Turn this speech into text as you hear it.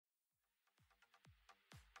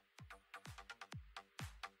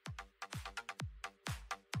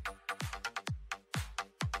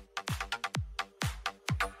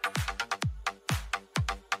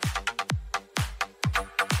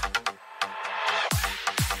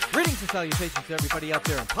Greetings and salutations to everybody out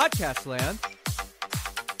there in podcast land.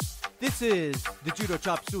 This is the Judo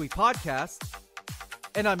Suey podcast,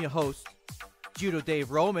 and I'm your host, Judo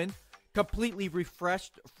Dave Roman, completely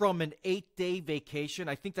refreshed from an 8-day vacation.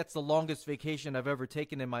 I think that's the longest vacation I've ever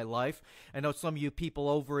taken in my life. I know some of you people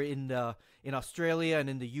over in Australia and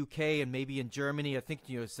in the UK and maybe in Germany are thinking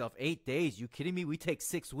to yourself, 8 days? You kidding me? We take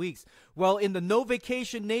 6 weeks. Well, in the no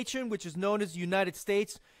vacation nation, which is known as the United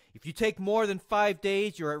States, if you take more than 5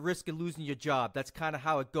 days, you're at risk of losing your job. That's kind of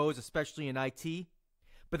how it goes, especially in IT.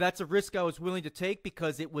 But that's a risk I was willing to take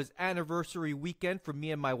because it was anniversary weekend for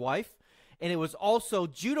me and my wife. And it was also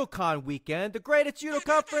JudoCon weekend, the greatest judo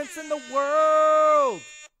conference in the world.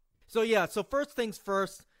 So first things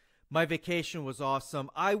first, my vacation was awesome.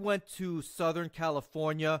 I went to Southern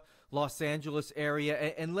California, Los Angeles area.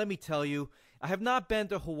 And let me tell you, I have not been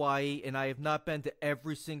to Hawaii and I have not been to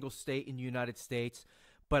every single state in the United States.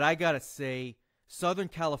 But I gotta say, Southern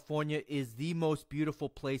California is the most beautiful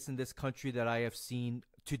place in this country that I have seen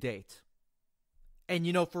to date. And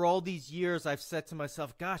you know, for all these years, I've said to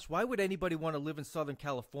myself, gosh, why would anybody want to live in Southern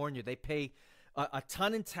California? They pay a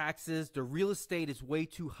ton in taxes. The real estate is way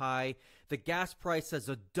too high. The gas price is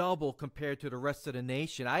a double compared to the rest of the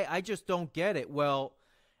nation. I just don't get it. Well,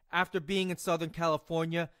 after being in Southern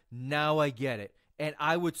California, now I get it. And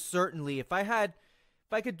I would certainly, if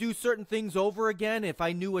I could do certain things over again, if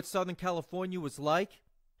I knew what Southern California was like,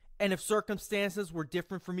 and if circumstances were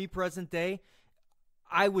different for me present day,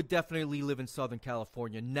 I would definitely live in Southern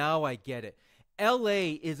California. Now I get it.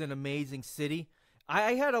 LA is an amazing city.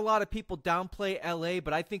 I had a lot of people downplay LA,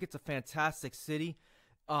 but I think it's a fantastic city.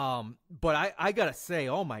 But I gotta say,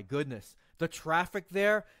 oh my goodness, the traffic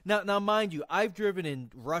there. Now mind you, I've driven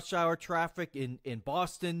in rush hour traffic in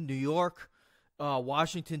Boston, New York,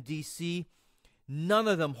 Washington, D.C., none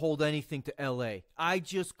of them hold anything to L.A. I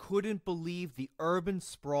just couldn't believe the urban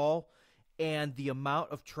sprawl and the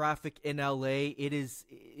amount of traffic in L.A. It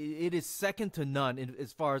is second to none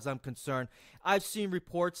as far as I'm concerned. I've seen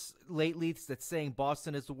reports lately that saying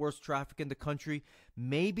Boston is the worst traffic in the country.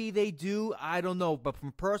 Maybe they do. I don't know. But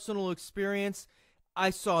from personal experience,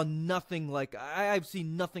 I've seen nothing like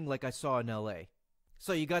I saw in L.A.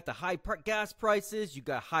 So you got the high gas prices, you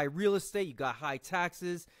got high real estate, you got high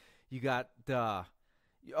taxes, you got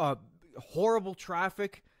horrible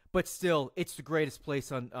traffic, but still, it's the greatest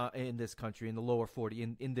place in this country, in the lower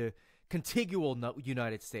 40, in the contiguous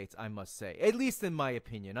United States, I must say. At least in my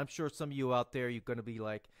opinion. I'm sure some of you out there, you're going to be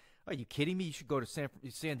like, are you kidding me? You should go to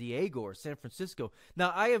San Diego or San Francisco.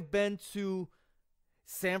 Now, I have been to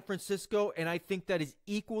San Francisco, and I think that is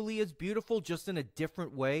equally as beautiful, just in a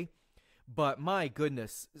different way. But my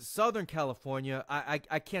goodness, Southern California,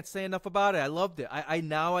 I can't say enough about it. I loved it.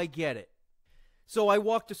 Now I get it. So I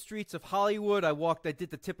walked the streets of Hollywood. I did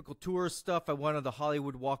the typical tourist stuff. I went on the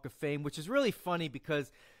Hollywood Walk of Fame, which is really funny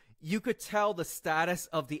because you could tell the status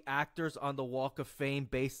of the actors on the Walk of Fame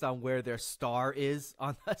based on where their star is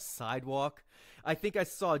on the sidewalk. I think I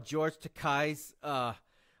saw George Takei's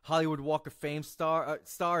Hollywood Walk of Fame star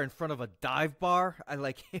in front of a dive bar.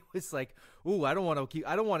 It was like, ooh, I don't want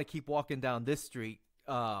to keep walking down this street.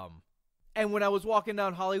 And when I was walking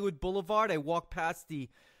down Hollywood Boulevard, I walked past the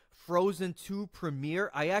Frozen 2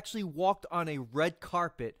 premiere. I actually walked on a red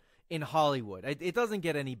carpet in Hollywood. It doesn't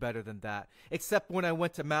get any better than that, except when I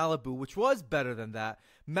went to Malibu, which was better than that.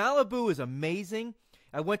 Malibu is amazing.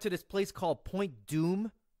 I went to this place called Point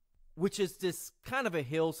Doom, which is this kind of a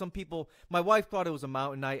hill. My wife thought it was a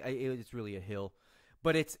mountain. It's really a hill.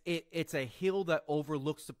 But it's a hill that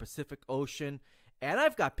overlooks the Pacific Ocean. And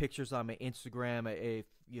I've got pictures on my Instagram.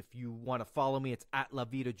 If you want to follow me, it's at La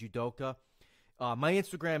Vida Judoka. My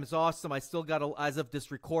Instagram is awesome. As of this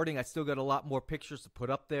recording, I still got a lot more pictures to put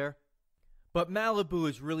up there. But Malibu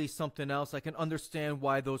is really something else. I can understand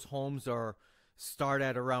why those homes start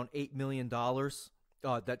at around $8 million.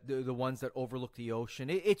 That the ones that overlook the ocean.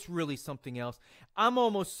 It's really something else. I'm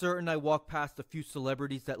almost certain I walked past a few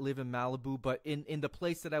celebrities that live in Malibu, but in the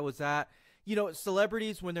place that I was at, you know,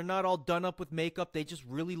 celebrities, when they're not all done up with makeup, they just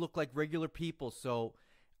really look like regular people. So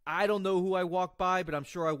I don't know who I walked by, but I'm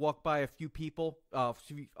sure I walked by a few people, a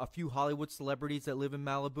few Hollywood celebrities that live in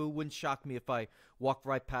Malibu. Wouldn't shock me if I walked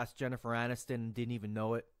right past Jennifer Aniston and didn't even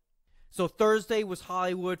know it. So Thursday was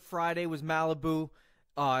Hollywood, Friday was Malibu.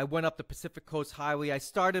 I went up the Pacific Coast Highway. I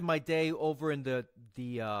started my day over in the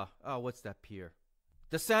what's that pier?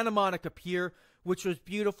 The Santa Monica Pier, which was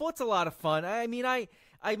beautiful. It's a lot of fun. I mean, I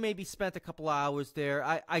maybe spent a couple hours there.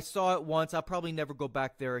 I saw it once. I'll probably never go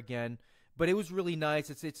back there again. But it was really nice.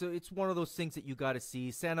 It's one of those things that you got to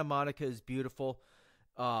see. Santa Monica is beautiful.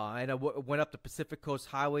 And I went up the Pacific Coast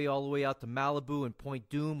Highway all the way out to Malibu and Point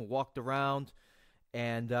Doom, walked around.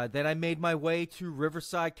 And then I made my way to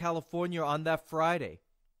Riverside, California on that Friday,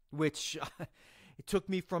 which it took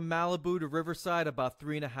me from Malibu to Riverside about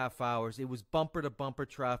 3.5 hours. It was bumper-to-bumper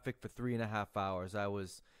traffic for 3.5 hours. I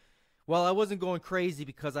wasn't going crazy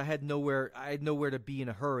because I had nowhere to be in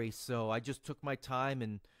a hurry, so I just took my time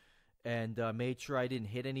and made sure I didn't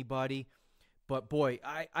hit anybody. But boy,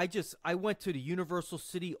 I went to the Universal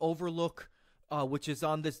City Overlook, which is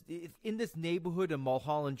in this neighborhood in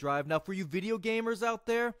Mulholland Drive. Now, for you video gamers out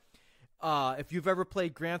there, if you've ever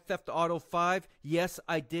played Grand Theft Auto 5, yes,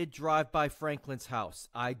 I did drive by Franklin's house.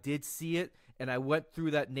 I did see it, and I went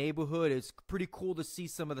through that neighborhood. It's pretty cool to see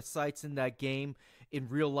some of the sights in that game in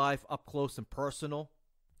real life, up close and personal.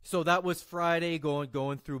 So that was Friday,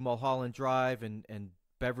 going through Mulholland Drive and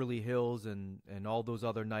Beverly Hills and all those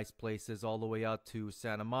other nice places, all the way out to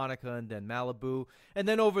Santa Monica and then Malibu, and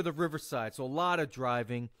then over the Riverside. So a lot of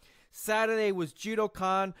driving. Saturday was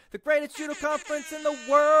JudoCon, the greatest judo conference in the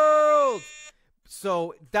world.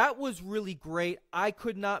 So that was really great. I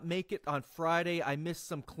could not make it on Friday. I missed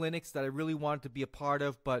some clinics that I really wanted to be a part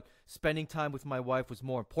of, but spending time with my wife was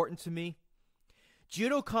more important to me.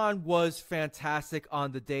 JudoCon was fantastic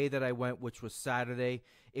on the day that I went, which was Saturday.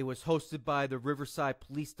 It was hosted by the Riverside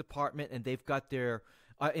Police Department, and they've got their,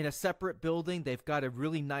 in a separate building, they've got a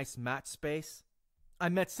really nice mat space. I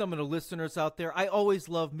met some of the listeners out there. I always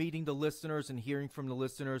love meeting the listeners and hearing from the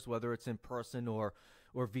listeners, whether it's in person or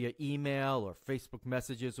via email or Facebook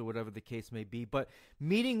messages or whatever the case may be. But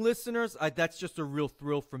meeting listeners, that's just a real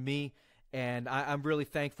thrill for me, and I'm really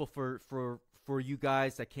thankful for you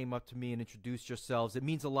guys that came up to me and introduced yourselves. It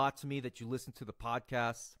means a lot to me that you listen to the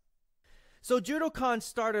podcast. So JudoCon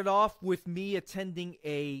started off with me attending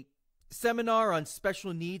a seminar on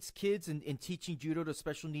special needs kids and teaching judo to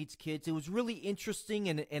special needs kids. It was really interesting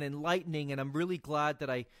and enlightening, and I'm really glad that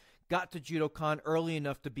I got to JudoCon early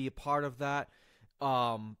enough to be a part of that.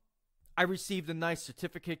 I received a nice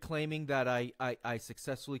certificate claiming that I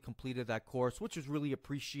successfully completed that course, which was really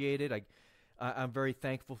appreciated. I'm very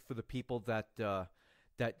thankful for the people that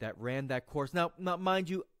ran that course. Now, mind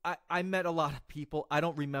you, I met a lot of people. I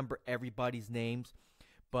don't remember everybody's names,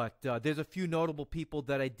 but there's a few notable people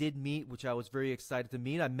that I did meet, which I was very excited to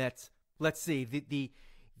meet. I met, let's see,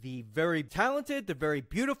 the very talented, the very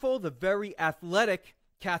beautiful, the very athletic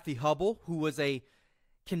Kathy Hubble, who was a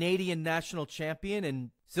Canadian national champion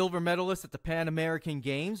and silver medalist at the Pan American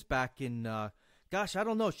Games back in, gosh, I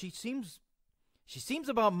don't know. She seems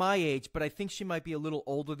about my age, but I think she might be a little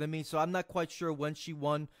older than me, so I'm not quite sure when she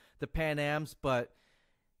won the Pan Ams,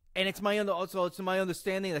 and it's my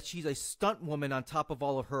understanding that she's a stunt woman on top of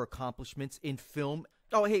all of her accomplishments in film.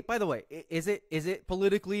 Oh, hey, by the way, is it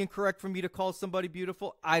politically incorrect for me to call somebody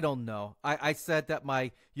beautiful? I don't know. I said that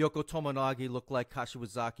my Yoko Tomonagi looked like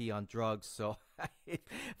Kashiwazaki on drugs, so if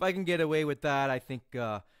I can get away with that, I think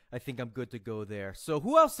I'm good to go there. So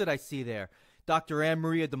who else did I see there? Dr. Anne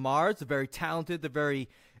Maria DeMars, the very talented, the very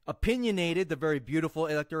opinionated, the very beautiful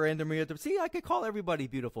Dr. Anne Maria DeMars. See, I could call everybody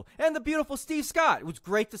beautiful. And the beautiful Steve Scott. It was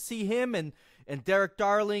great to see him and Derek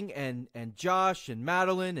Darling and Josh and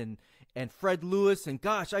Madeline and Fred Lewis. And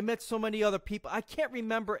gosh, I met so many other people. I can't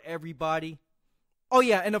remember everybody. Oh,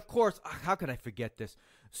 yeah, and of course, how could I forget this?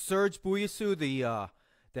 Serge Buyasu,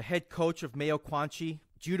 the head coach of Mayo Kwanchi,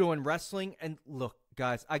 Judo and Wrestling. And look,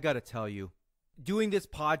 guys, I got to tell you, doing this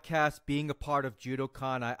podcast, being a part of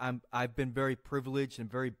JudoCon, I've been very privileged and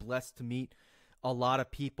very blessed to meet a lot of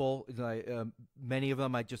people. Many of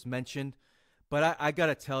them I just mentioned, but I got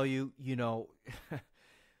to tell you,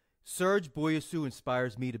 Serge Buyasu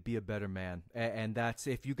inspires me to be a better man, and that's,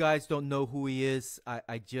 if you guys don't know who he is,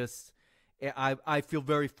 I feel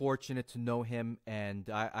very fortunate to know him, and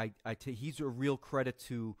he's a real credit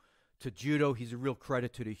to judo. He's a real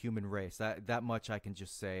credit to the human race. That much I can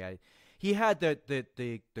just say. He had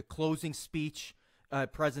the closing speech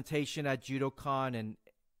presentation at JudoCon,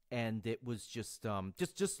 and it was just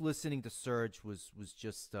listening to Serge was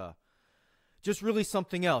just really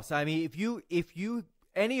something else. I mean, if you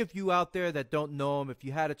any of you out there that don't know him, if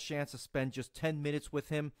you had a chance to spend just 10 minutes with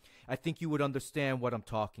him, I think you would understand what I'm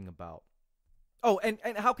talking about. Oh, and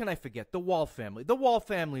how can I forget the Wall family? The Wall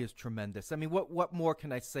family is tremendous. I mean, what more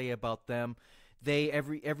can I say about them? They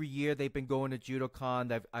every year they've been going to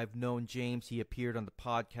JudoCon. I've known James. He appeared on the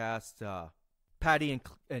podcast. Patty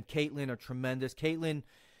and Caitlin are tremendous. Caitlin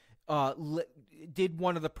did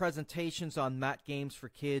one of the presentations on mat games for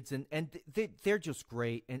kids, and they're just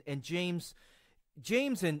great. And James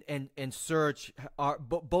and Serge are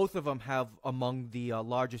both of them have among the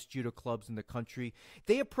largest judo clubs in the country.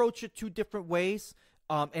 They approach it two different ways.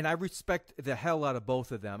 And I respect the hell out of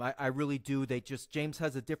both of them. I really do. James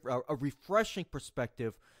has a refreshing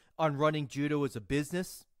perspective on running judo as a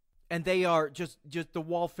business. And they are just the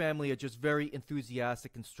Wall family are just very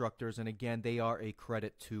enthusiastic instructors. And again, they are a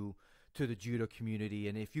credit to the judo community.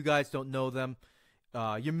 And if you guys don't know them,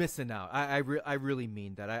 you're missing out. I really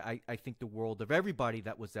mean that. I think the world of everybody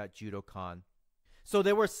that was at JudoCon. So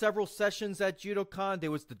there were several sessions at JudoCon.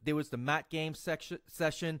 There was the mat game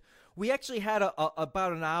session. We actually had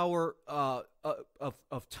about an hour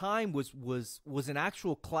of time was an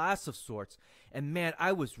actual class of sorts. And man,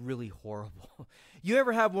 I was really horrible. You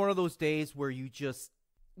ever have one of those days where you just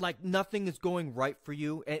like nothing is going right for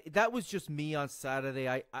you? And that was just me on Saturday.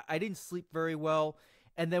 I didn't sleep very well.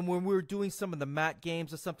 And then when we were doing some of the mat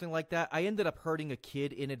games or something like that, I ended up hurting a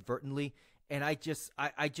kid inadvertently. And I just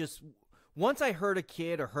once I hurt a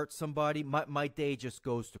kid or hurt somebody, my day just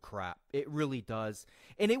goes to crap. It really does.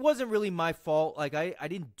 And it wasn't really my fault. Like, I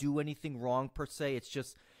didn't do anything wrong per se. It's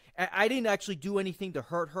just, I didn't actually do anything to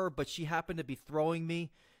hurt her, but she happened to be throwing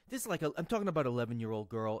me. This is like, I'm talking about an 11-year-old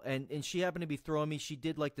girl, and she happened to be throwing me. She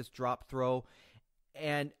did like this drop throw.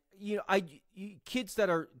 And, you know, kids that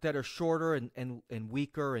are shorter and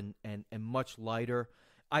weaker and much lighter,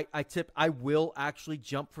 I will actually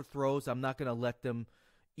jump for throws. I'm not going to let them,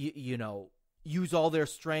 you know, use all their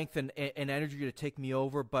strength and energy to take me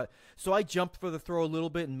over. But so I jumped for the throw a little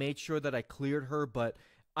bit and made sure that I cleared her. But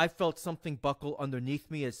I felt something buckle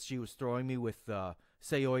underneath me as she was throwing me with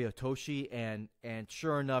Saeid Mollaei, and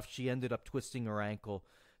sure enough, she ended up twisting her ankle,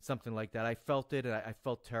 something like that. I felt it, and I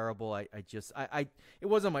felt terrible. It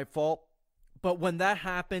wasn't my fault. But when that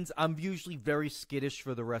happens, I'm usually very skittish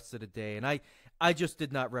for the rest of the day, and I just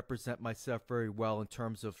did not represent myself very well in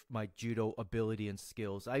terms of my judo ability and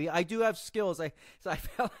skills. I do have skills. So I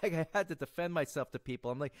felt like I had to defend myself to people.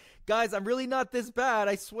 I'm like, guys, I'm really not this bad,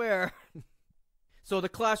 I swear. So the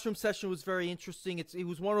classroom session was very interesting. It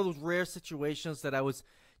was one of those rare situations that I was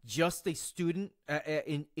just a student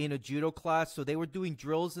in a judo class. So they were doing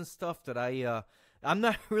drills and stuff that I'm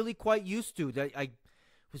not really quite used to. I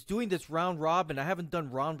was doing this round robin. I haven't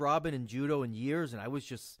done round robin in judo in years, and I was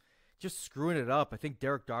just screwing it up. I think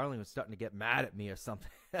Derek Darling was starting to get mad at me or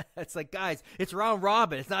something. It's like, guys, it's round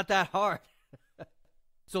robin. It's not that hard.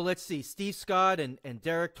 So let's see. Steve Scott and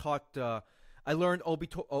Derek taught, I learned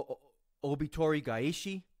Obitori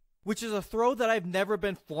Gaishi, which is a throw that I've never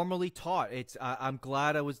been formally taught. I'm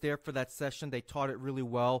glad I was there for that session. They taught it really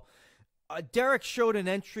well. Derek showed an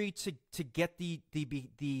entry to get the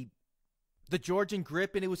Georgian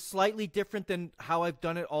grip, and it was slightly different than how I've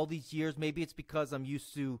done it all these years. Maybe it's because I'm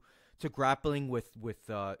used to grappling with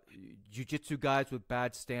jiu-jitsu guys with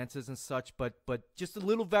bad stances and such, but just a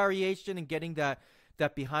little variation in getting that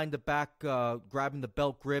behind the back, grabbing the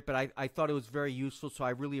belt grip, and I thought it was very useful, so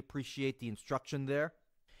I really appreciate the instruction there.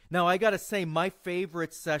 Now, I gotta say, my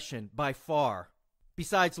favorite session by far,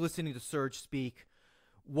 besides listening to Serge speak,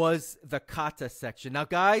 was the kata section. Now,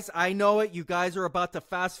 guys, I know it. You guys are about to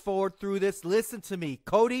fast forward through this. Listen to me.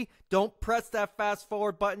 Cody, don't press that fast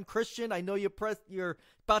forward button. Christian, I know you're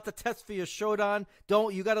about to test for your Shodan.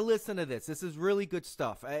 You got to listen to this. This is really good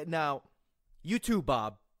stuff. Now, you too,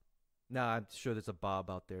 Bob. Now, I'm sure there's a Bob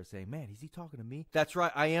out there saying, man, is he talking to me? That's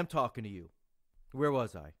right. I am talking to you. Where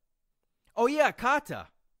was I? Oh, yeah, kata.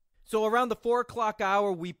 So around the 4 o'clock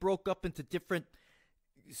hour, we broke up into different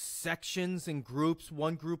sections and groups.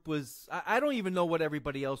 One group was, I don't even know what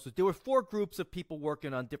everybody else was. There were 4 groups of people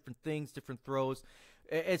working on different things, different throws.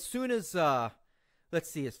 As soon as,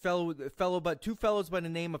 let's see, two fellows by the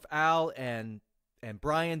name of Al and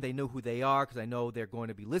Brian, they know who they are because I know they're going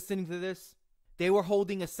to be listening to this. They were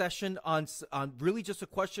holding a session on really just a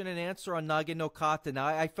question and answer on Nage no Kata. Now,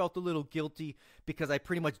 I felt a little guilty because I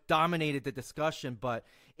pretty much dominated the discussion, but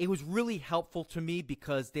it was really helpful to me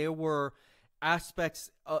because there were aspects,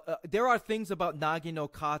 there are things about Nage no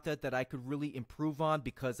Kata that I could really improve on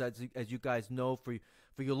because, as you guys know, for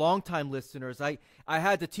your longtime listeners, I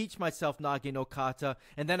had to teach myself Nage no Kata,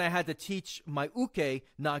 and then I had to teach my uke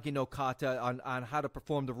Nage no Kata on how to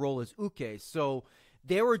perform the role as uke. So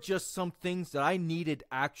there were just some things that I needed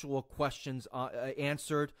actual questions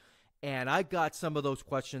answered, and I got some of those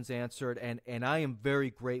questions answered, and I am very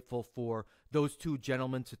grateful for those 2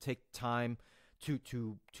 gentlemen to take time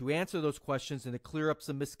to answer those questions and to clear up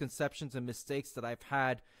some misconceptions and mistakes that I've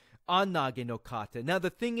had on Nage no Kata. Now, the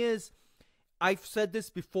thing is, I've said this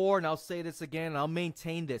before, and I'll say this again, and I'll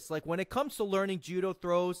maintain this. Like, when it comes to learning judo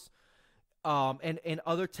throws and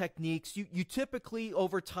other techniques, you typically,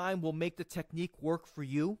 over time, will make the technique work for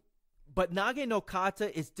you. But Nage no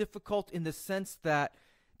Kata is difficult in the sense that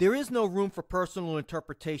there is no room for personal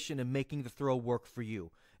interpretation in making the throw work for you.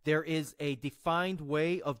 There is a defined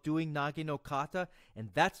way of doing nage no kata, and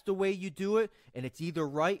that's the way you do it, and it's either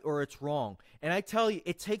right or it's wrong. And I tell you,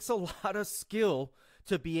 it takes a lot of skill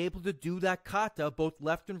to be able to do that kata, both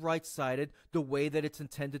left and right-sided, the way that it's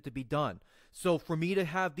intended to be done. So for me to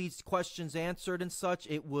have these questions answered and such,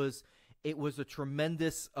 it was a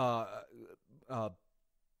tremendous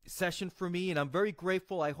session for me, and I'm very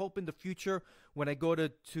grateful. I hope in the future when I go to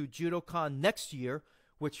JudoCon next year,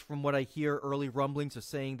 which from what I hear, early rumblings are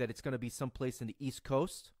saying that it's going to be someplace in the East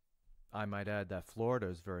Coast. I might add that Florida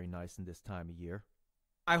is very nice in this time of year.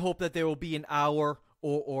 I hope that there will be an hour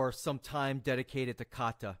or some time dedicated to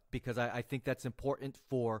kata, because I think that's important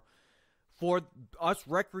for us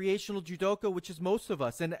recreational judoka, which is most of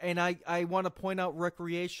us. And I want to point out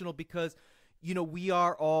recreational because, you know, we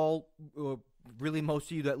are all, really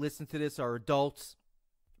most of you that listen to this are adults.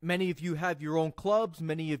 Many of you have your own clubs.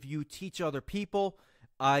 Many of you teach other people.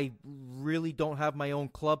 I really don't have my own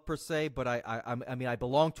club per se, but I mean, I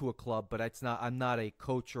belong to a club, but I'm not a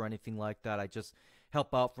coach or anything like that. I just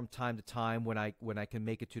help out from time to time when I can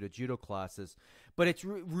make it to the judo classes. But it's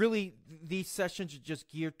really, these sessions are just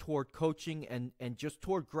geared toward coaching and just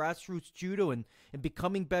toward grassroots judo and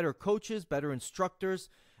becoming better coaches, better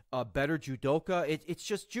instructors, better judoka. It's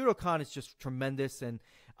just, JudoCon is just tremendous, and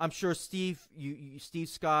I'm sure Steve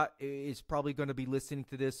Scott is probably going to be listening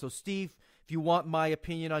to this. So Steve, if you want my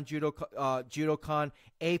opinion on JudoCon,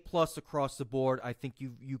 A+ across the board. I think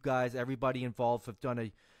you guys, everybody involved, have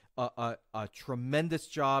done a tremendous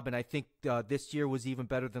job, and I think this year was even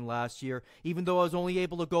better than last year, even though I was only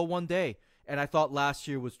able to go one day, and I thought last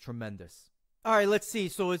year was tremendous. All right, let's see.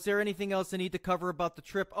 So is there anything else I need to cover about the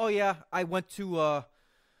trip? Oh, yeah, I went to a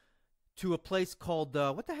place called,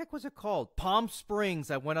 what the heck was it called? Palm Springs.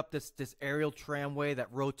 I went up this aerial tramway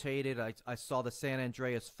that rotated. I saw the San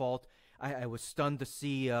Andreas Fault. I was stunned to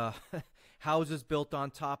see houses built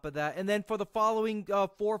on top of that. And then for the following 4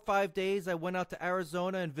 or 5 days, I went out to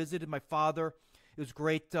Arizona and visited my father. It was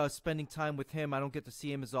great spending time with him. I don't get to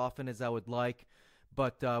see him as often as I would like.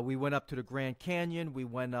 But we went up to the Grand Canyon. We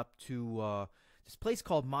went up to this place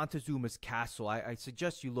called Montezuma's Castle. I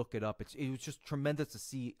suggest you look it up. It was just tremendous to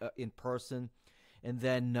see in person. And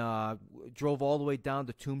then drove all the way down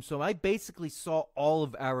to Tombstone. I basically saw all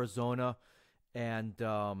of Arizona and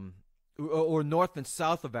or north and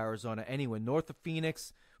south of Arizona anyway. North of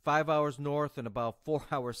Phoenix, 5 hours north, and about 4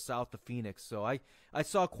 hours south of Phoenix. So I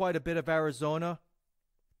saw quite a bit of Arizona,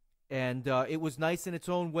 and it was nice in its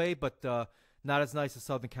own way, but not as nice as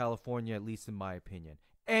Southern California, at least in my opinion.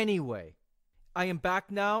 Anyway, I am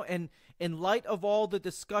back now, and in light of all the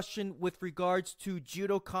discussion with regards to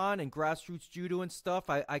JudoCon and grassroots judo and stuff,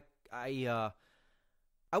 I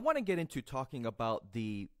want to get into talking about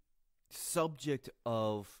the subject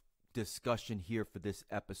of discussion here for this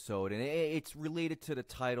episode, and it's related to the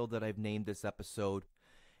title that I've named this episode.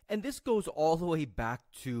 And this goes all the way back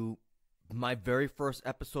to my very first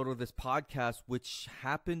episode of this podcast, which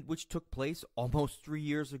took place almost 3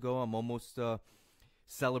 years ago. I'm almost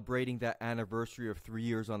celebrating that anniversary of 3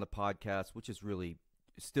 years on the podcast, which is really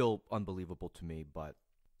still unbelievable to me. But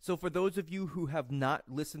so for those of you who have not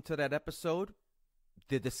listened to that episode,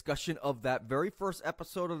 the discussion of that very first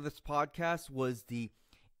episode of this podcast was the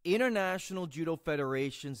International Judo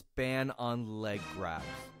Federation's ban on leg grabs.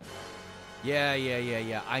 Yeah.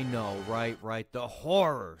 I know, right. The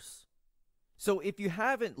horrors. So if you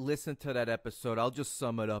haven't listened to that episode, I'll just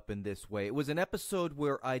sum it up in this way. It was an episode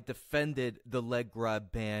where I defended the leg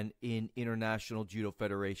grab ban in International Judo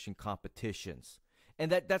Federation competitions.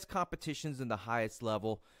 And that's competitions in the highest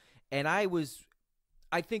level. And I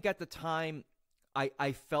think at the time,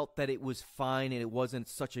 I felt that it was fine and it wasn't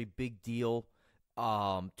such a big deal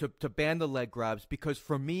to ban the leg grabs, because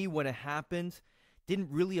for me, when it happened,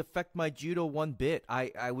 didn't really affect my judo one bit.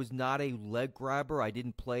 I was not a leg grabber. I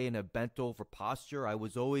didn't play in a bent over posture. I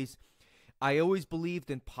always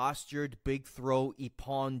believed in postured big throw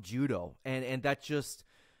ippon judo, and that just,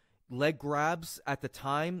 leg grabs at the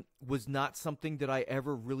time was not something that I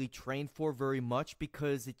ever really trained for very much,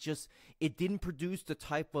 because it didn't produce the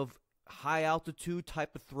type of high altitude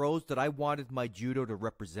type of throws that I wanted my judo to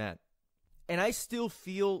represent. And I still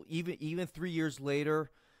feel, even 3 years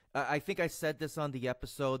later, I think I said this on the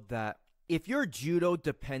episode, that if your judo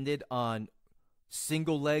depended on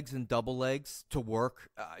single legs and double legs to work,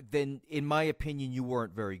 then in my opinion, you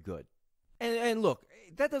weren't very good. And look,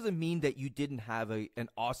 that doesn't mean that you didn't have an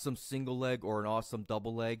awesome single leg or an awesome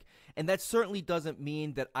double leg. And that certainly doesn't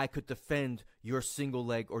mean that I could defend your single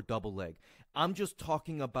leg or double leg. I'm just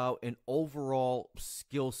talking about an overall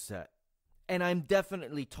skill set. And I'm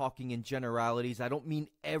definitely talking in generalities. I don't mean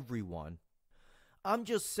everyone. I'm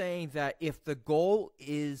just saying that if the goal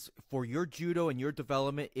is for your judo and your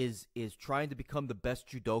development is trying to become the best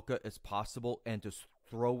judoka as possible and to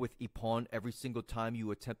throw with ippon every single time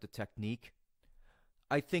you attempt a technique,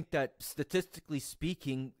 I think that statistically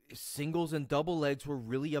speaking, singles and double legs were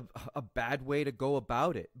really a bad way to go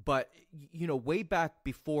about it. But way back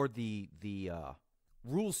before the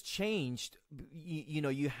rules changed,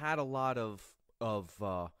 you had a lot of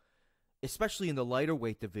especially in the lighter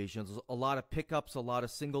weight divisions, a lot of pickups, a lot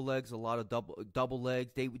of single legs, a lot of double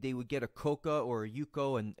legs. They would get a koka or a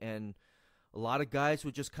yuko, and a lot of guys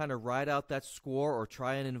would just kind of ride out that score or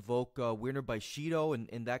try and invoke winner by Shido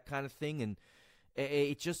and that kind of thing. And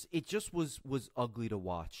it just was ugly to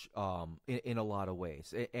watch in a lot of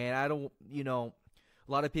ways. And I don't, a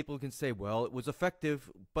lot of people can say, well, it was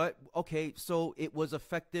effective, but okay, so it was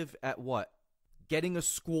effective at what? Getting a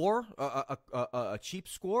score, a cheap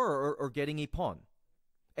score, or getting ippon.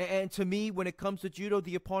 And to me, when it comes to judo,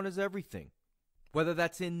 the ippon is everything, whether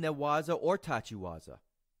that's in newaza or tachiwaza.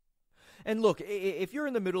 And look, if you're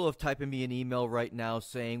in the middle of typing me an email right now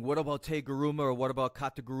saying, what about teguruma or what about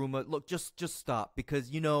kataguruma, look, just stop,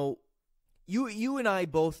 because, you and I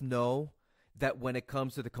both know that when it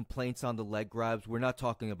comes to the complaints on the leg grabs, we're not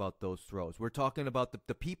talking about those throws. We're talking about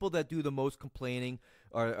the people that do the most complaining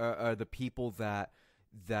are the people that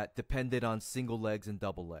depended on single legs and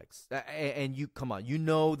double legs. And you, come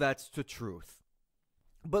on, that's the truth.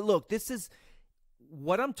 But look, this is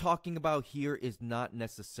what I'm talking about here is not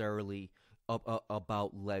necessarily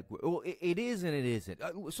about leg. Well, it is and it isn't.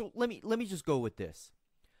 So let me just go with this.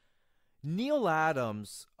 Neil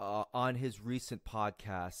Adams on his recent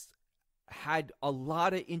podcast had a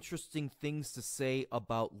lot of interesting things to say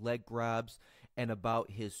about leg grabs and about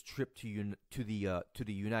his trip to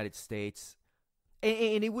the United States.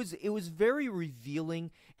 And it was very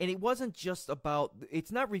revealing, and it wasn't just about,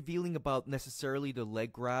 it's not revealing about necessarily the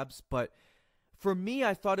leg grabs, but for me,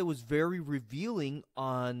 I thought it was very revealing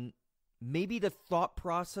on maybe the thought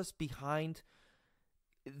process behind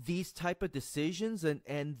these type of decisions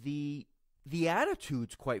and the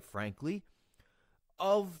attitudes, quite frankly,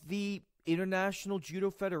 of the International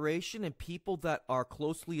Judo Federation and people that are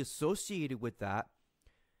closely associated with that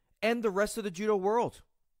and the rest of the judo world.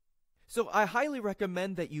 So I highly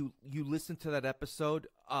recommend that you listen to that episode.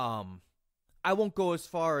 I won't go as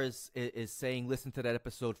far as saying listen to that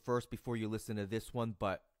episode first before you listen to this one,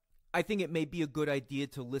 but I think it may be a good idea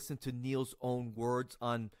to listen to Neil's own words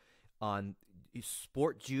on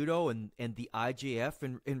sport judo and the IJF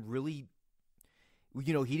and really,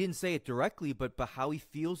 he didn't say it directly, but how he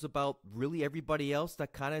feels about really everybody else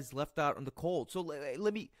that kind of is left out in the cold. So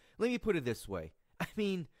let me put it this way. I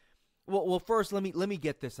mean, well, first let me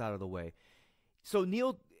get this out of the way. So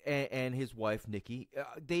Neil and his wife Niki,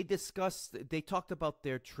 they talked about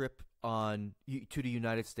their trip to the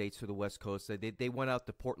United States, to the West Coast. They went out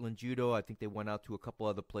to Portland Judo. I think they went out to a couple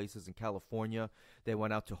other places in California. They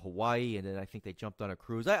went out to Hawaii, and then I think they jumped on a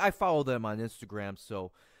cruise. I follow them on Instagram,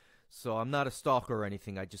 so I'm not a stalker or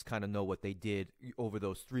anything. I just kind of know what they did over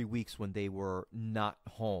those 3 weeks when they were not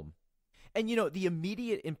home. And, the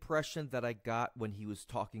immediate impression that I got when he was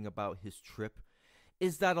talking about his trip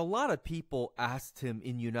is that a lot of people asked him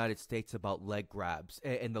in the United States about leg grabs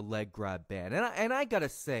and the leg grab ban. And I got to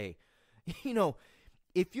say,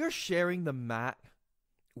 if you're sharing the mat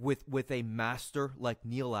with a master like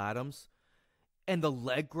Neil Adams and the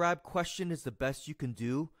leg grab question is the best you can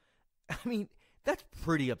do, I mean, that's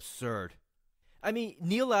pretty absurd. I mean,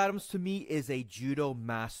 Neil Adams to me is a judo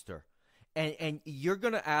master. And you're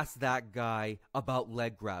going to ask that guy about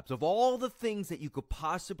leg grabs. Of all the things that you could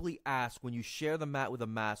possibly ask when you share the mat with a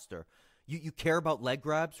master, you care about leg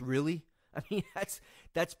grabs? Really? I mean,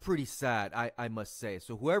 that's pretty sad, I must say.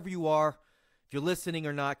 So whoever you are, if you're listening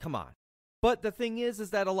or not, come on. But the thing is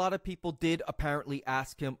that a lot of people did apparently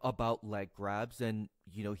ask him about leg grabs. And,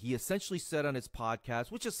 he essentially said on his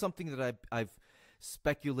podcast, which is something that I've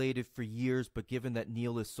speculated for years, but given that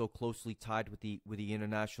Neil is so closely tied with the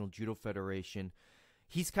International Judo Federation,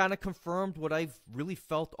 he's kind of confirmed what I've really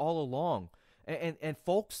felt all along. And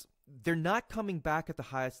folks, they're not coming back at the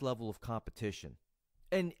highest level of competition.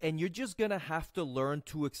 And you're just going to have to learn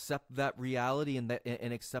to accept that reality and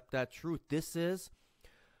accept that truth. This is,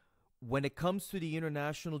 when it comes to the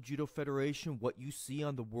International Judo Federation, what you see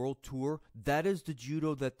on the World Tour, that is the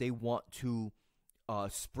judo that they want to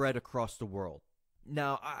spread across the world.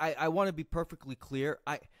 Now, I want to be perfectly clear.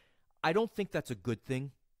 I don't think that's a good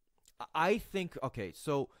thing. I think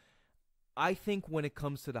when it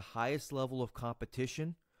comes to the highest level of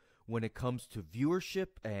competition, when it comes to viewership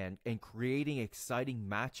and creating exciting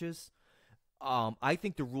matches, I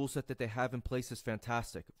think the rule set that they have in place is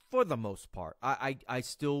fantastic for the most part. I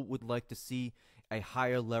still would like to see a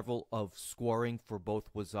higher level of scoring for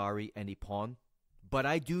both Wazari and Ippon, but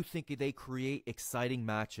I do think they create exciting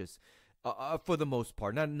matches for the most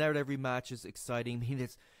part. Not every match is exciting. I mean,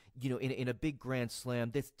 it's, in a big Grand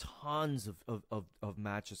Slam, there's tons of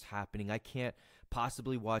matches happening. I can't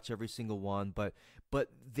possibly watch every single one, but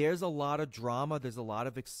there's a lot of drama, there's a lot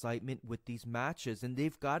of excitement with these matches, and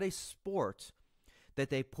they've got a sport that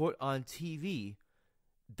they put on TV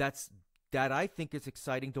that I think is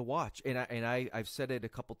exciting to watch. And I've said it a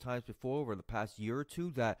couple times before over the past year or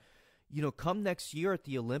two that, come next year at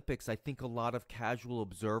the Olympics, I think a lot of casual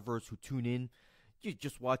observers who tune in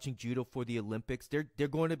just watching judo for the Olympics, they're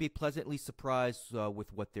going to be pleasantly surprised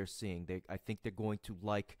with what they're seeing. I think they're going to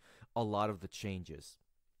like a lot of the changes.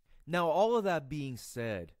 Now, all of that being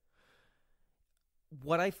said,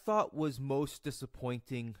 what I thought was most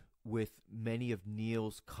disappointing with many of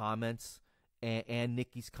Neil's comments and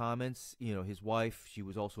Niki's comments, his wife, she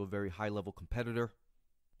was also a very high-level competitor,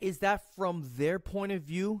 is that from their point of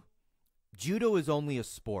view, judo is only a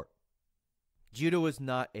sport. Judo is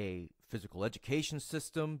not a physical education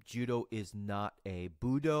system. Judo is not a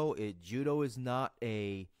budo. Judo is not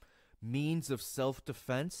a means of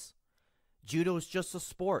self-defense. Judo is just a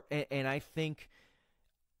sport. And I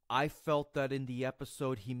felt that in the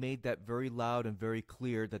episode he made that very loud and very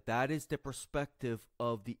clear that is the perspective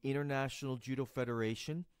of the International Judo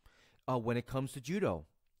Federation when it comes to judo.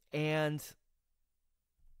 And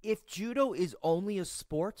if judo is only a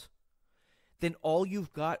sport, then all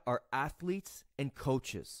you've got are athletes and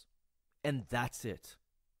coaches, and that's it.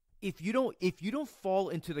 If you don't fall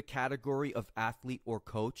into the category of athlete or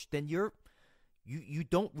coach, then you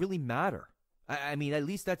don't really matter. I mean, at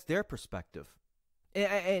least that's their perspective.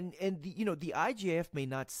 And the IJF may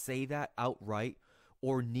not say that outright,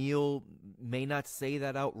 or Neil may not say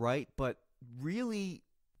that outright, but really,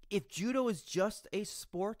 if judo is just a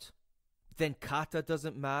sport, then kata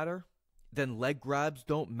doesn't matter, then leg grabs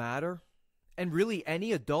don't matter. And really,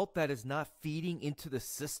 any adult that is not feeding into the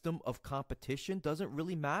system of competition doesn't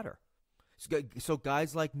really matter. So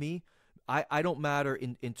guys like me, I don't matter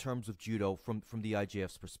in terms of judo from the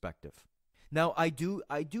IJF's perspective. Now, I do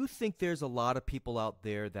think there's a lot of people out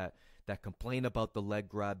there that complain about the leg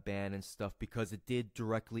grab ban and stuff because it did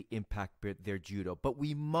directly impact their judo. But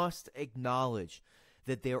we must acknowledge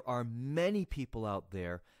that there are many people out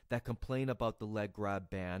there that complain about the leg grab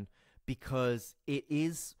ban because it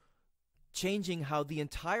is changing how the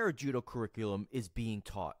entire judo curriculum is being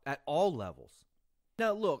taught at all levels.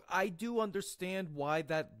 Now, look, I do understand why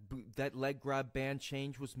that leg grab ban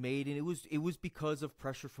change was made, and it was because of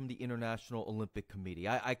pressure from the International Olympic Committee.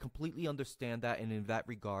 I completely understand that, and in that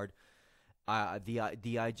regard, the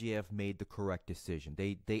IJF made the correct decision.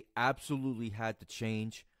 They absolutely had to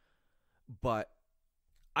change, but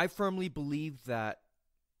I firmly believe that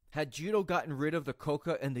had judo gotten rid of the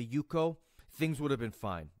koka and the yuko, things would have been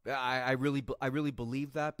fine. I really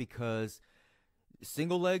believe that because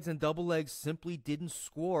single legs and double legs simply didn't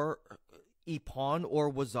score Ippon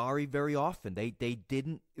or Wazari very often. They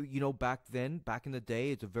didn't, back in the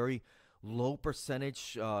day, it's a very low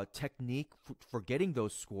percentage technique for getting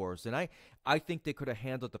those scores. And I think they could have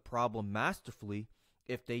handled the problem masterfully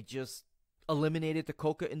if they just eliminated the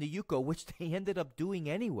koka and the yuko, which they ended up doing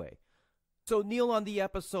anyway. So Neil on the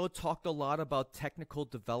episode talked a lot about technical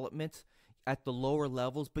development at the lower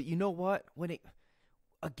levels, but you know what?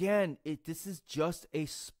 This is just a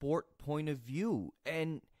sport point of view,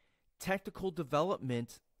 and technical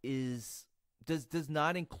development does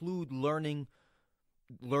not include learning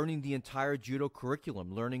the entire judo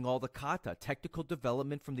curriculum, learning all the kata. Technical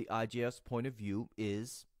development from the IJF's point of view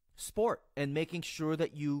is sport, and making sure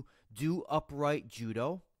that you do upright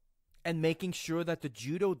judo, and making sure that the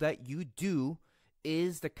judo that you do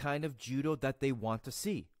is the kind of judo that they want to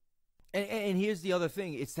see. And here's the other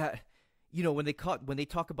thing: it's that when they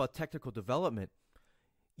talk about technical development,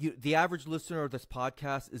 the average listener of this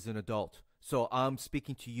podcast is an adult. So I'm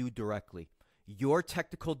speaking to you directly. Your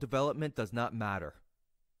technical development does not matter,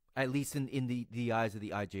 at least in the eyes of the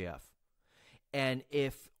IJF. And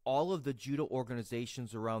if all of the judo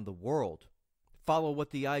organizations around the world follow what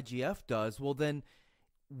the IJF does, well then,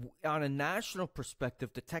 on a national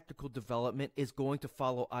perspective, the technical development is going to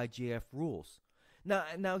follow IJF rules. Now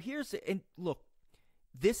and look,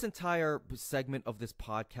 this entire segment of this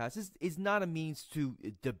podcast is not a means to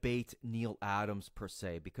debate Neil Adams per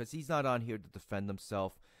se, because he's not on here to defend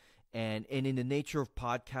himself. And in the nature of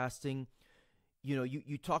podcasting,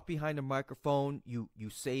 you talk behind a microphone, you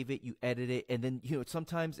save it, you edit it, and then,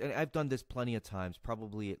 sometimes, and I've done this plenty of times,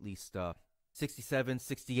 probably at least 67,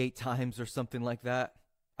 68 times or something like that.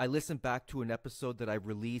 I listened back to an episode that I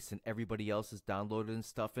released and everybody else has downloaded and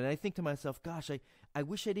stuff, and I think to myself, gosh, I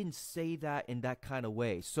wish I didn't say that in that kind of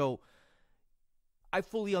way. So I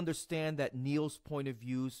fully understand that Neil's point of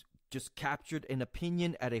views just captured an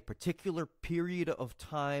opinion at a particular period of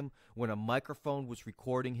time when a microphone was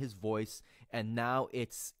recording his voice, and now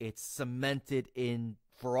it's cemented in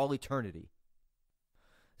for all eternity.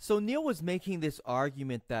 So Neil was making this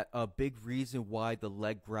argument that a big reason why the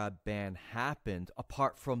leg grab ban happened,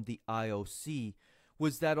 apart from the IOC,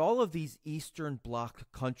 was that all of these Eastern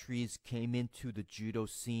Bloc countries came into the judo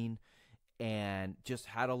scene and just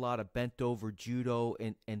had a lot of bent over judo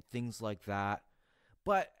and things like that.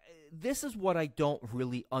 But this is what I don't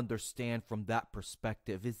really understand from that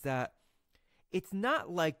perspective, is that it's not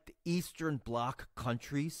like the Eastern Bloc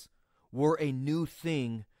countries were a new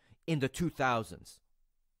thing in the 2000s.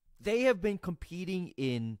 They have been competing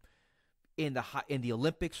in the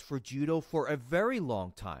Olympics for judo for a very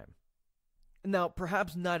long time. Now,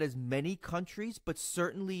 perhaps not as many countries, but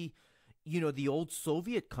certainly, the old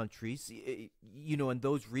Soviet countries, in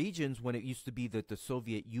those regions when it used to be the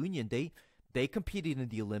Soviet Union, they competed in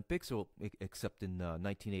the Olympics, except in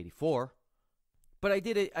 1984. But I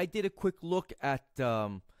did a quick look at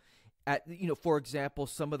for example,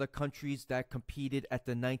 some of the countries that competed at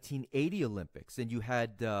the 1980 Olympics, and you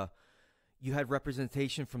had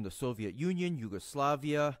representation from the Soviet Union,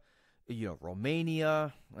 Yugoslavia,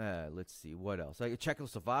 Romania. Let's see what else.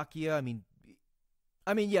 Czechoslovakia.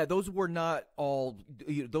 I mean, yeah, those were not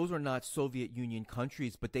Soviet Union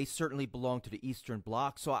countries, but they certainly belong to the Eastern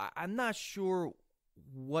Bloc. So I'm not sure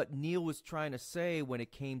what Neil was trying to say when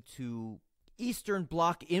it came to Eastern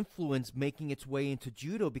Bloc influence making its way into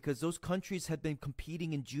judo, because those countries had been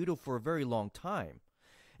competing in judo for a very long time.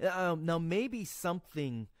 Now, maybe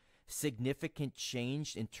something significant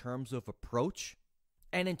changed in terms of approach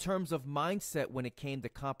and in terms of mindset when it came to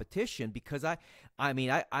competition, because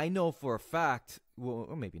I know for a fact, well,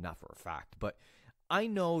 or maybe not for a fact, but I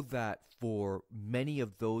know that for many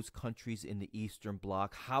of those countries in the Eastern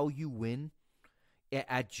Bloc, how you win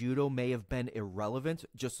at judo may have been irrelevant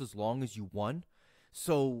just as long as you won.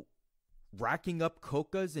 So racking up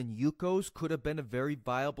kokas and yukos could have been a very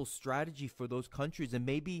viable strategy for those countries. And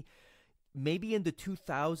maybe in the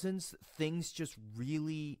 2000s, things just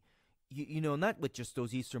really, not with just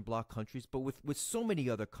those Eastern Bloc countries, but with so many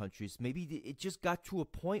other countries, maybe it just got to a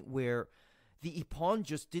point where the ippon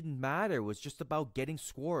just didn't matter. It was just about getting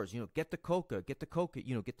scores. Get the koka, get the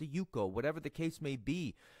yuko, whatever the case may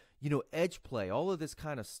be. Edge play, all of this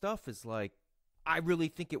kind of stuff is like, I really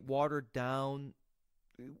think it watered down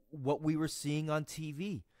what we were seeing on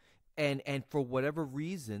TV. And for whatever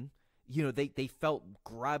reason, they felt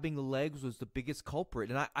grabbing the legs was the biggest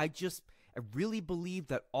culprit. And I really believe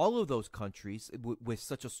that all of those countries with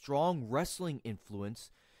such a strong wrestling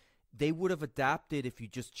influence, they would have adapted if you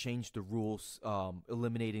just changed the rules,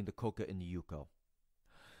 eliminating the koka and the yuko.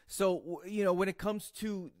 So, when it comes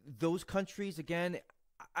to those countries, again,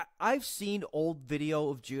 I've seen old video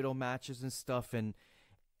of judo matches and stuff,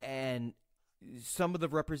 and some of the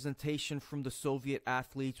representation from the Soviet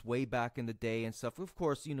athletes way back in the day and stuff. Of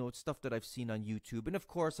course, it's stuff that I've seen on YouTube, and of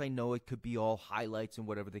course I know it could be all highlights and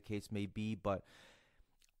whatever the case may be, but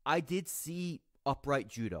I did see upright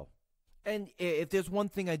judo. And if there's one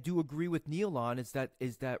thing I do agree with Neil on, is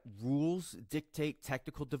that rules dictate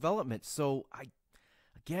technical development. So I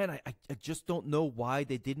just don't know why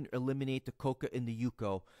they didn't eliminate the koka and the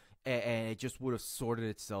yuko, and it just would have sorted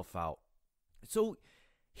itself out. So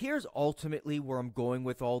here's ultimately where I'm going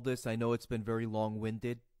with all this. I know it's been very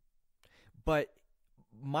long-winded, but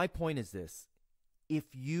my point is this. If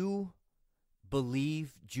you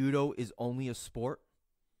believe judo is only a sport,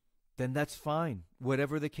 then that's fine.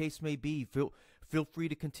 Whatever the case may be, feel free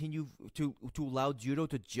to continue to allow judo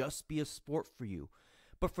to just be a sport for you.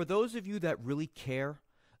 But for those of you that really care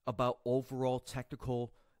about overall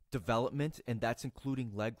technical development, and that's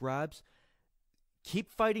including leg grabs, keep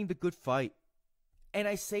fighting the good fight. And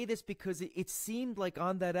I say this because it seemed like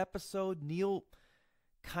on that episode, Neil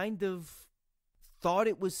kind of thought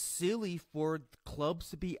it was silly for clubs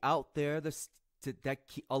to be out there that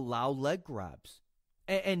allow leg grabs.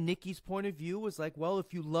 And Niki's point of view was like, well,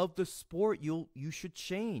 if you love the sport, you should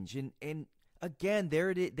change. And again, there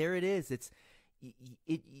it is.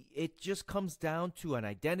 It just comes down to an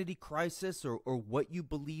identity crisis or what you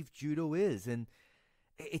believe judo is. And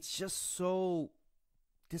it's just so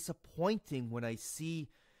disappointing when I see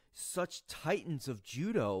such titans of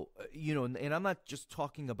judo, and I'm not just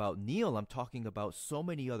talking about Neil, I'm talking about so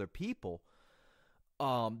many other people,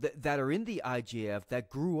 that are in the IJF that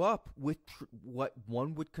grew up with what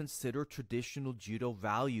one would consider traditional judo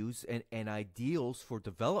values and ideals for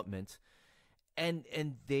development, and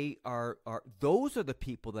they are those are the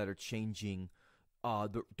people that are changing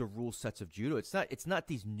the rule sets of judo. It's not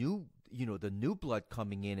these new, the new blood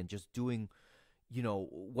coming in and just doing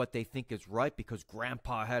what they think is right because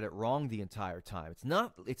grandpa had it wrong the entire time.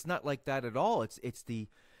 It's not like that at all. It's the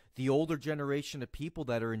older generation of people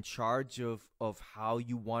that are in charge of how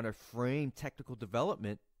you want to frame technical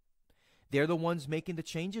development. They're the ones making the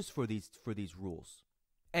changes for these rules.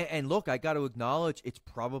 And look, I got to acknowledge it's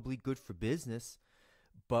probably good for business,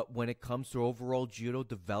 but when it comes to overall judo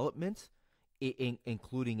development,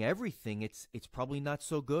 including everything, it's probably not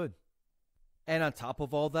so good. And on top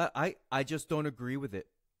of all that, I just don't agree with it.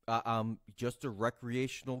 I'm just a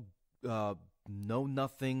recreational know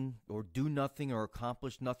nothing or do nothing or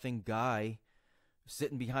accomplish nothing guy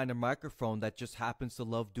sitting behind a microphone that just happens to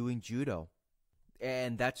love doing judo.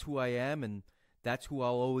 And that's who I am, and that's who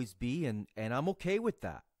I'll always be, and I'm okay with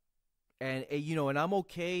that. And and I'm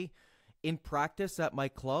okay in practice at my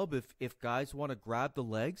club if guys want to grab the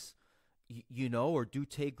legs, or do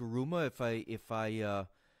teguruma if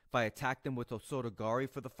I attack them with a sotogari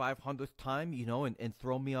for the 500th time, and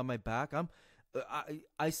throw me on my back,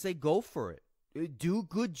 I say go for it. Do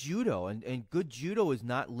good judo, and good judo is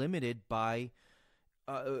not limited by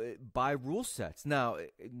rule sets. Now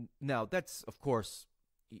that's, of course,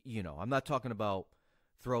 I'm not talking about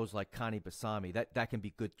throws like Kani Basami. That can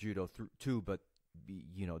be good judo too, but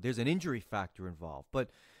there's an injury factor involved.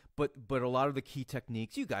 But a lot of the key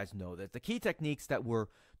techniques, you guys know that the key techniques that were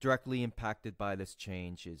directly impacted by this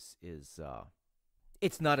change is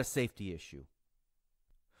it's not a safety issue.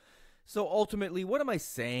 So ultimately, what am I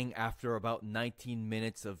saying after about 19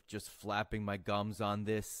 minutes of just flapping my gums on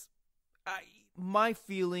this? My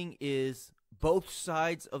feeling is both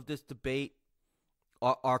sides of this debate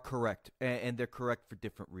are correct, and they're correct for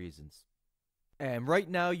different reasons. And right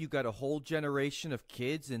now, you got a whole generation of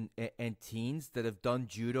kids and teens that have done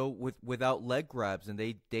judo without leg grabs, and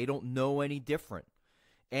they don't know any different.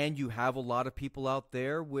 And you have a lot of people out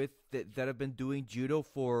there that have been doing judo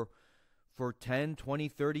for 10, 20,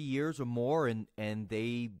 30 years or more, and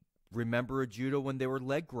they remember a judo when they were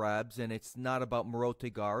leg grabs, and it's not about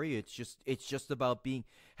Morotegari. It's just about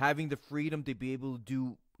having the freedom to be able to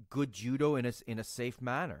do good judo in a safe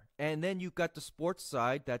manner. And then you've got the sports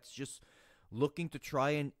side that's just looking to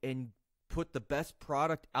try and put the best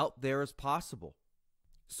product out there as possible.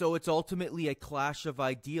 So it's ultimately a clash of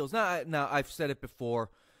ideals. Now I've said it before,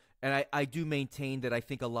 and I do maintain that I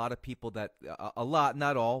think a lot of people that, a lot,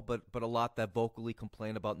 not all, but a lot that vocally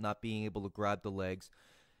complain about not being able to grab the legs,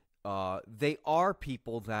 they are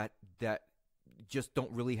people that just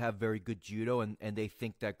don't really have very good judo, and they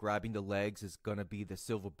think that grabbing the legs is going to be the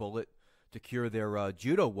silver bullet to cure their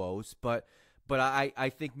judo woes. But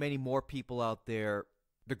I think many more people out there,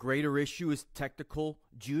 the greater issue is technical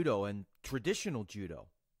judo and traditional judo.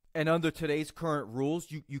 And under today's current rules,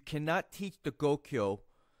 you cannot teach the Gokyo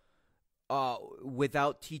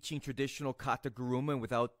without teaching traditional kataguruma and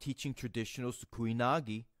without teaching traditional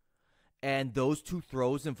sukuinagi. And those two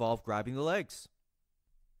throws involve grabbing the legs.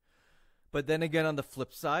 But then again, on the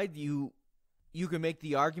flip side, you can make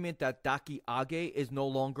the argument that daki age is no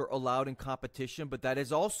longer allowed in competition, but that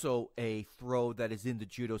is also a throw that is in the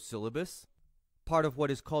judo syllabus, part of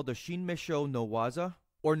what is called the shinmesho no waza,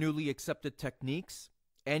 or newly accepted techniques.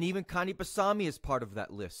 And even Kani Basami is part of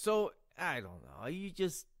that list. So, I don't know. You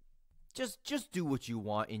just do what you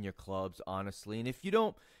want in your clubs, honestly. And if you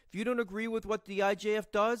don't agree with what the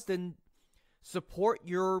IJF does, then support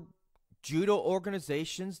your judo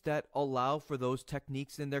organizations that allow for those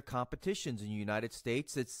techniques in their competitions. In the United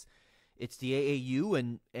States, it's the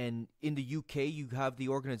AAU, and in the UK, you have the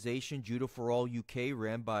organization Judo for All UK,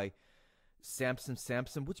 ran by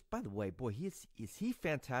Samson, which, by the way, boy, is he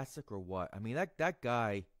fantastic or what? I mean, that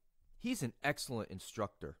guy, he's an excellent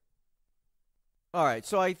instructor. All right,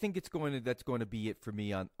 so I think that's going to be it for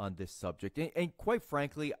me on this subject. And quite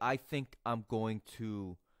frankly, I think I'm going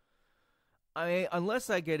to, unless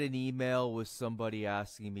I get an email with somebody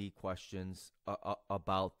asking me questions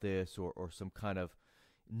about this or some kind of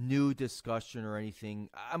new discussion or anything,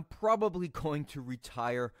 I'm probably going to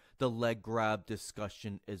retire the leg grab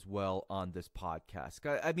discussion as well on this podcast.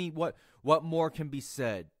 I mean, what more can be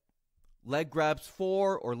said? Leg grabs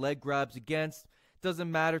for or leg grabs against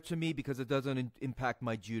doesn't matter to me because it doesn't impact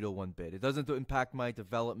my judo one bit. It doesn't impact my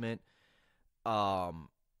development.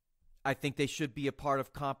 I think they should be a part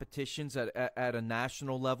of competitions at a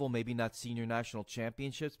national level, maybe not senior national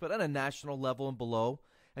championships, but at a national level and below.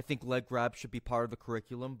 I think leg grab should be part of the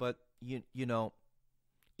curriculum, but you know,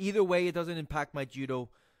 Either way, it doesn't impact my judo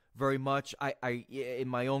very much. I in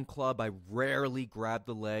my own club, I rarely grab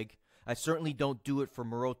the leg. I certainly don't do it for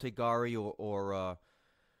Morote Gari or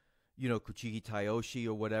Kuchigi Tayoshi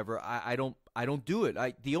or whatever. I don't do it.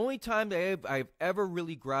 The only time that I've ever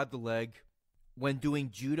really grabbed the leg when doing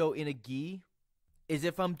judo in a gi is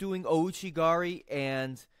if I'm doing Ouchigari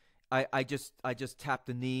and I just tap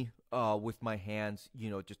the knee with my hands,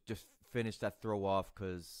 just finish that throw off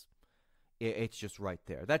because it's just right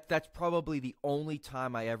there. That's probably the only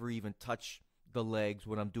time I ever even touch the legs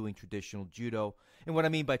when I'm doing traditional judo. And what I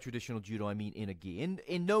mean by traditional judo, I mean in a gi.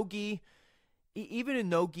 In no gi, even in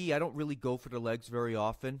no gi, I don't really go for the legs very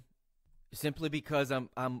often, simply because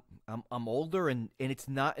I'm older and it's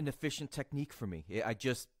not an efficient technique for me.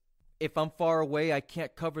 If I'm far away, I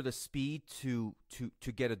can't cover the speed to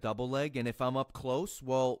get a double leg, and if I'm up close,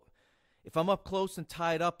 if I'm up close and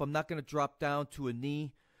tied up, I'm not going to drop down to a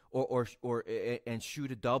knee or and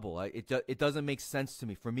shoot a double. It doesn't make sense to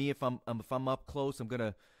me. For me, if I'm up close, I'm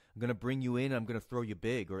gonna bring you in. I'm gonna throw you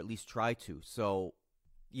big, or at least try to. So,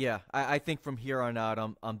 yeah, I think from here on out,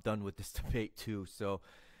 I'm done with this debate too. So,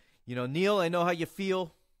 Neil, I know how you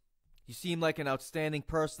feel. You seem like an outstanding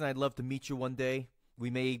person. I'd love to meet you one day. We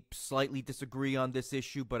may slightly disagree on this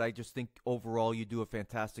issue, but I just think overall you do a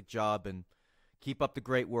fantastic job, and keep up the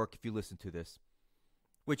great work if you listen to this,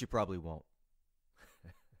 which you probably won't.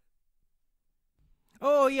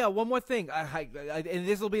 Oh, yeah, one more thing, and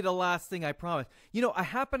this will be the last thing, I promise. I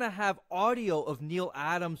happen to have audio of Neil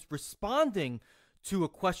Adams responding to a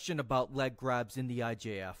question about leg grabs in the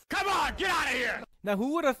IJF. Come on, get out of here! Now,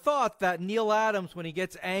 who would have thought that Neil Adams, when he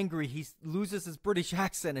gets angry, he loses his British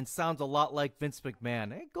accent and sounds a lot like Vince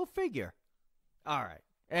McMahon? Hey, go figure. All right,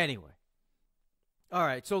 anyway. All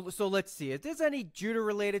right, so let's see. If there's any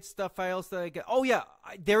judo-related stuff else that I get. Oh, yeah,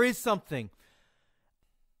 there is something.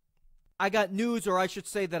 I got news, or I should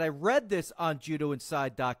say that I read this on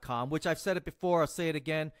JudoInside.com, which I've said it before, I'll say it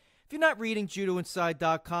again. If you're not reading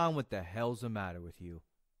JudoInside.com, what the hell's the matter with you?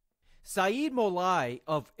 Saeid Mollaei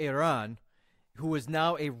of Iran, who is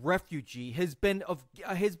now a refugee, has been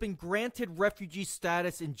granted refugee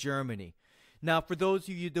status in Germany. Now, for those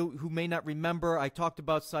of you who may not remember, I talked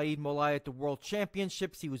about Saeid Mollaei at the World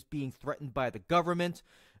Championships. He was being threatened by the government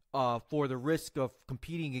for the risk of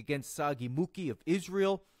competing against Sagi Muki of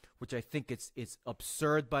Israel, which I think it's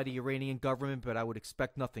absurd by the Iranian government, but I would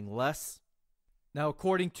expect nothing less. Now,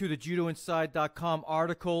 according to the JudoInside.com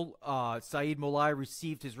article, Saeid Mollaei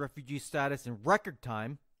received his refugee status in record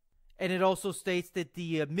time, and it also states that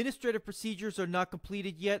the administrative procedures are not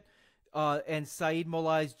completed yet, and Saeid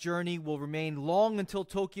Mollay's journey will remain long until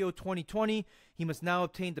Tokyo 2020. He must now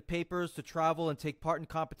obtain the papers to travel and take part in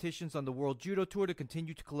competitions on the World Judo Tour to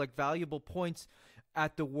continue to collect valuable points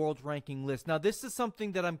at the world ranking list. Now, this is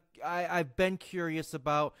something that I've been curious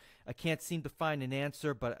about. I can't seem to find an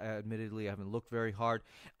answer, but admittedly, I haven't looked very hard.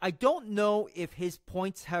 I don't know if his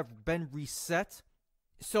points have been reset.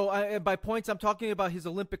 So by points, I'm talking about his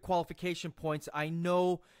Olympic qualification points. I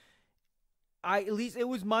know, at least it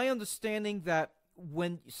was my understanding that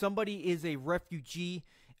when somebody is a refugee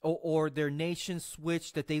or their nation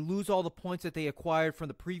switched, that they lose all the points that they acquired from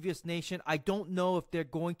the previous nation. I don't know if they're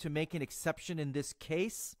going to make an exception in this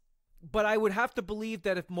case, but I would have to believe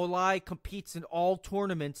that if Mollaei competes in all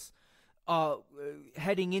tournaments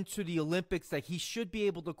heading into the Olympics, that he should be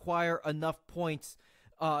able to acquire enough points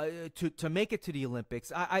to make it to the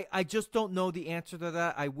Olympics. I just don't know the answer to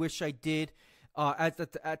that. I wish I did. At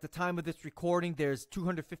the time of this recording, there's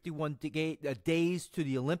 251 days to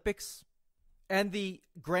the Olympics. And the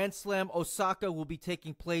Grand Slam Osaka will be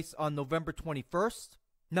taking place on November 21st.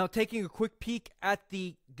 Now, taking a quick peek at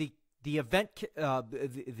the event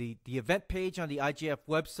the event page on the IJF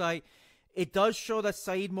website, it does show that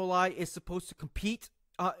Saeid Mollaei is supposed to compete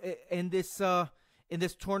in this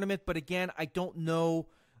tournament. But again, I don't know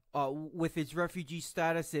with his refugee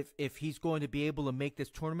status if he's going to be able to make this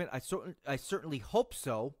tournament. I certainly hope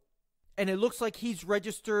so. And it looks like he's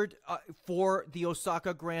registered for the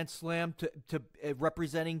Osaka Grand Slam to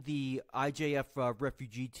representing the IJF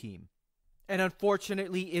refugee team. And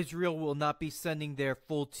unfortunately, Israel will not be sending their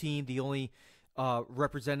full team. The only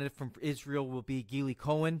representative from Israel will be Gili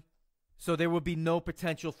Cohen. So there will be no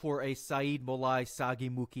potential for a Saeid Mollaei Sagi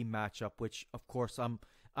Muki matchup, which of course I'm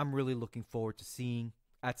really looking forward to seeing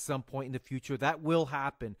at some point in the future. That will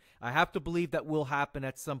happen. I have to believe that will happen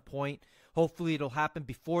at some point. Hopefully it'll happen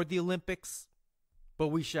before the Olympics, but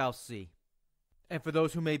we shall see. And for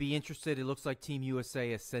those who may be interested, it looks like Team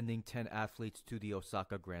USA is sending 10 athletes to the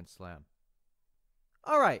Osaka Grand Slam.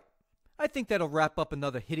 All right. I think that'll wrap up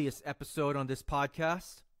another hideous episode on this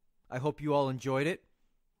podcast. I hope you all enjoyed it.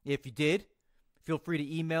 If you did, Feel free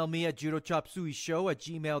to email me at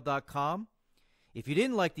judochopsuishow@gmail.com. If you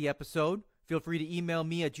didn't like the episode, feel free to email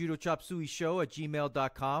me at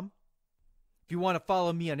judochopsuishow@gmail.com. If you want to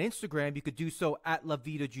follow me on Instagram, you could do so at La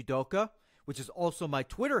Vida Judoka, which is also my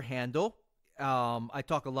Twitter handle. I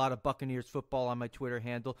talk a lot of Buccaneers football on my Twitter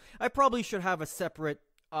handle. I probably should have a separate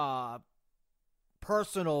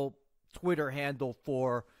personal Twitter handle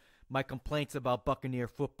for my complaints about Buccaneer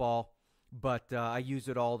football, but I use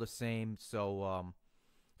it all the same. So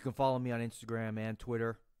you can follow me on Instagram and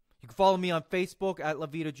Twitter. You can follow me on Facebook at La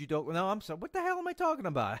Vida Judoka. No, I'm sorry. What the hell am I talking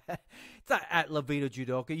about? It's not at La Vida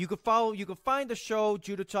Judoka. You can find the show,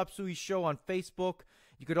 Judo Chop Suey Show, on Facebook.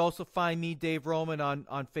 You could also find me, Dave Roman,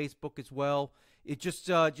 on Facebook as well. It just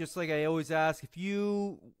like I always ask, if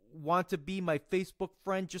you want to be my Facebook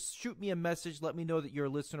friend, just shoot me a message. Let me know that you're a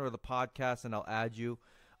listener of the podcast, and I'll add you.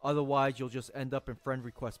 Otherwise, you'll just end up in friend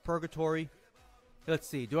request purgatory. Let's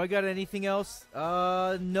see. Do I got anything else?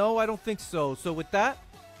 No, I don't think so. So with that,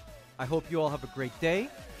 I hope you all have a great day.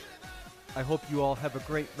 I hope you all have a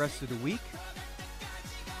great rest of the week.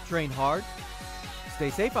 Train hard. Stay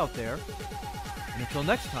safe out there. And until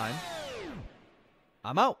next time,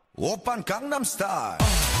 I'm out. Oppan Gangnam Style.